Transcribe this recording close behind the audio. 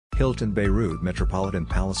Hilton Beirut Metropolitan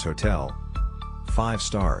Palace Hotel. 5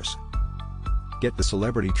 stars. Get the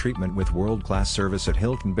celebrity treatment with world-class service at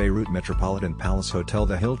Hilton Beirut Metropolitan Palace Hotel.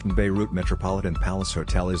 The Hilton Beirut Metropolitan Palace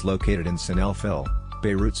Hotel is located in Sin El Fil,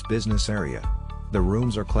 Beirut's business area. The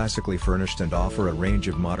rooms are classically furnished and offer a range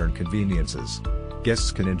of modern conveniences.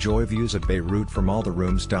 Guests can enjoy views of Beirut from all the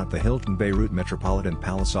rooms. The Hilton Beirut Metropolitan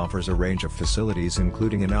Palace offers a range of facilities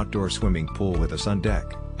including an outdoor swimming pool with a sun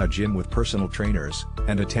deck, a gym with personal trainers,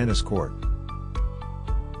 and a tennis court.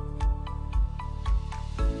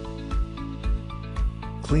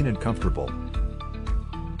 Clean and comfortable.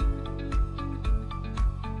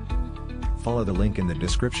 Follow the link in the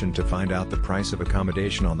description to find out the price of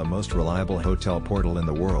accommodation on the most reliable hotel portal in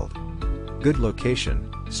the world. Good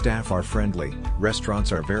location, staff are friendly,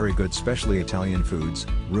 restaurants are very good, especially Italian foods,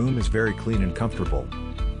 room is very clean and comfortable.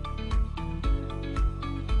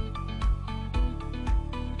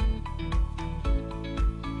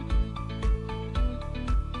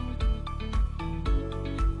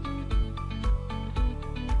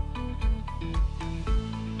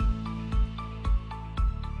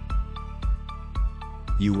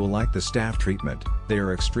 You will like the staff treatment, they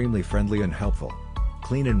are extremely friendly and helpful.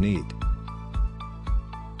 Clean and neat.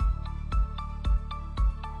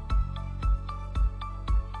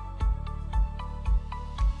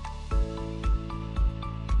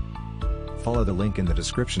 Follow the link in the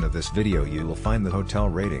description of this video. You will find the hotel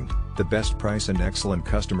rating, the best price and excellent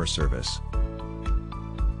customer service.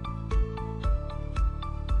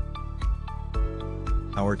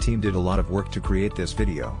 Our team did a lot of work to create this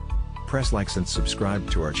video. Press likes and subscribe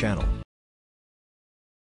to our channel.